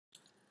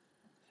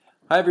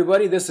Hi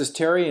everybody, this is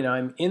Terry and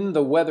I'm in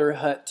the weather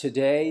hut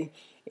today,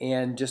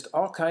 and just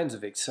all kinds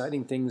of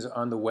exciting things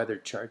on the weather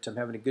charts. I'm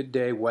having a good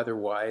day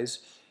weather-wise.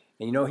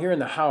 And you know, here in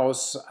the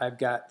house I've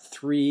got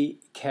 3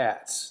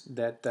 cats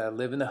that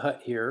live in the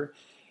hut here.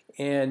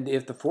 And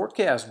if the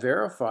forecast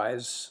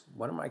verifies,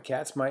 one of my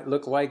cats might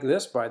look like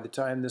this by the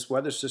time this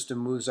weather system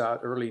moves out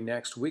early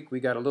next week. We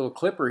got a little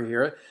clipper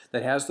here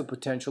that has the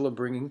potential of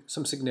bringing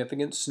some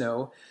significant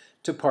snow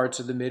to parts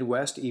of the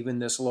Midwest, even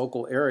this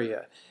local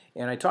area.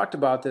 And I talked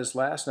about this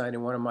last night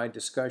in one of my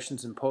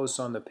discussions and posts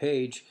on the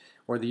page,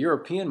 where the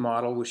European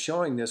model was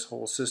showing this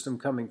whole system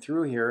coming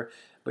through here.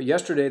 But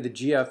yesterday the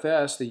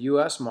GFS, the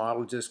US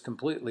model, just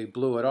completely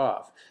blew it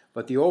off.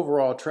 But the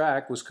overall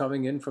track was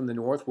coming in from the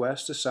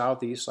northwest to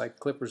southeast like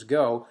clippers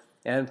go.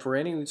 And for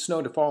any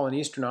snow to fall in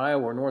eastern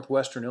Iowa or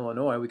northwestern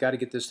Illinois, we got to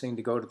get this thing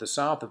to go to the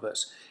south of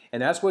us.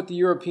 And that's what the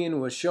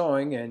European was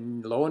showing,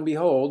 and lo and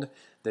behold,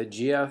 the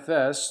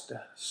GFS,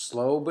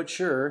 slow but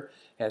sure,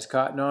 has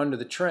caught on to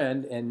the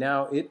trend, and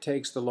now it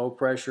takes the low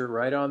pressure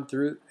right on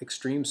through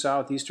extreme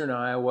southeastern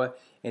Iowa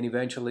and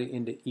eventually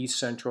into east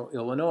central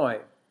Illinois.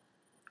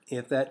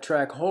 If that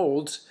track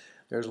holds,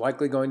 there's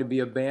likely going to be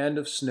a band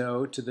of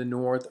snow to the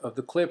north of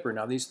the clipper.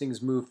 Now these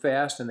things move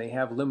fast and they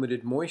have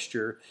limited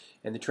moisture,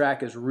 and the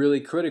track is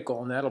really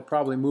critical, and that'll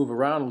probably move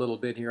around a little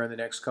bit here in the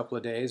next couple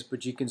of days.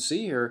 But you can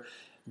see here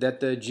that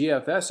the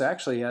GFS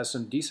actually has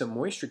some decent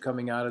moisture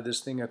coming out of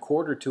this thing,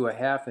 1/4 to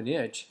 1/2 an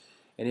inch.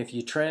 And if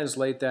you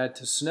translate that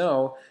to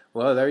snow,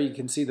 well, there you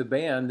can see the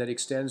band that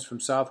extends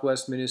from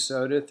southwest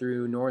Minnesota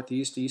through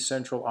northeast, east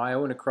central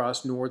Iowa and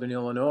across northern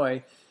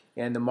Illinois.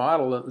 And the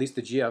model, at least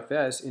the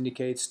GFS,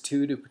 indicates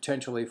 2 to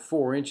potentially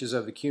 4 inches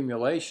of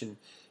accumulation.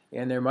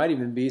 And there might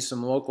even be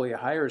some locally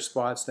higher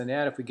spots than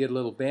that if we get a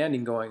little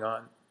banding going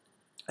on.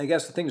 I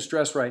guess the thing to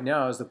stress right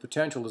now is the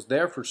potential is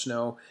there for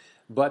snow,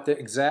 but the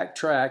exact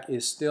track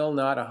is still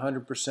not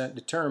 100%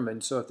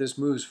 determined. So if this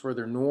moves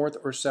further north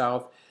or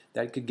south,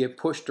 that could get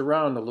pushed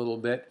around a little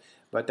bit.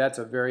 But that's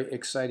a very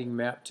exciting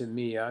map to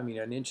me. I mean,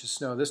 1 inch of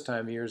snow this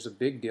time of year is a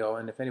big deal,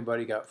 and if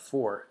anybody got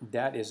 4,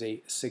 that is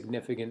a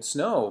significant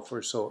snow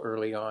for so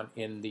early on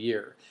in the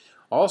year.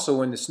 Also,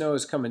 when the snow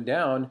is coming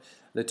down,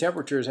 the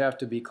temperatures have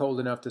to be cold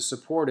enough to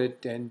support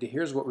it, and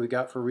here's what we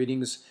got for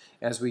readings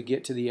as we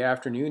get to the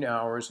afternoon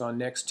hours on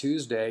next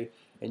Tuesday.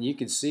 And you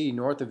can see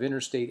north of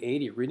Interstate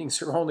 80,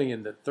 readings are only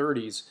in the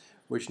 30s,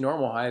 which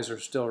normal highs are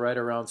still right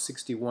around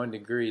 61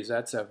 degrees.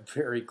 That's a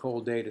very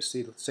cold day to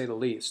say the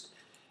least.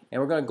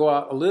 And we're going to go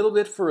out a little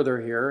bit further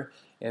here,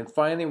 and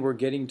finally we're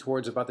getting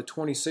towards about the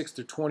 26th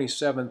or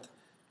 27th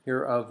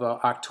here of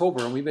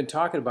October, and we've been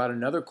talking about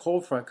another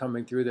cold front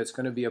coming through that's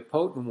going to be a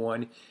potent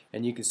one,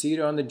 and you can see it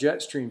on the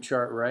jet stream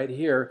chart right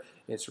here.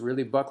 It's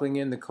really buckling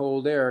in the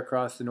cold air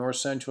across the north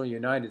central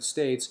United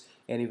States,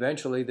 and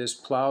eventually this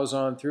plows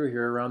on through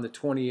here around the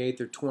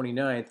 28th or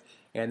 29th,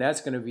 and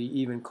that's going to be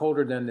even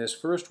colder than this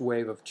first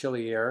wave of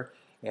chilly air.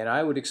 And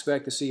I would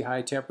expect to see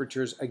high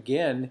temperatures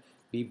again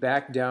be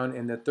back down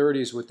in the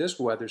 30s with this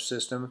weather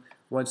system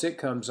once it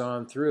comes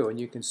on through. And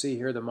you can see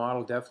here the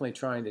model definitely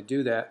trying to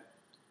do that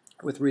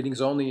with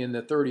readings only in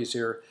the 30s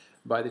here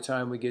by the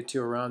time we get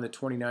to around the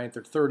 29th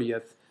or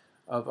 30th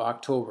of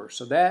October.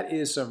 So that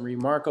is some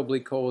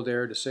remarkably cold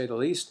air, to say the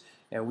least,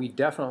 and we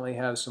definitely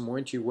have some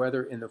wintry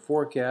weather in the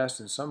forecast,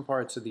 and some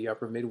parts of the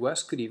upper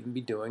Midwest could even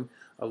be doing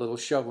a little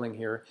shoveling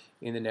here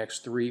in the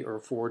next 3 or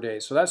 4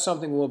 days. So that's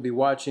something we'll be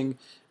watching.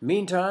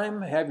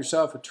 Meantime, have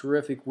yourself a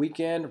terrific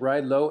weekend,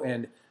 ride low,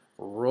 and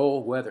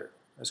roll weather.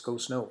 Let's go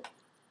snow.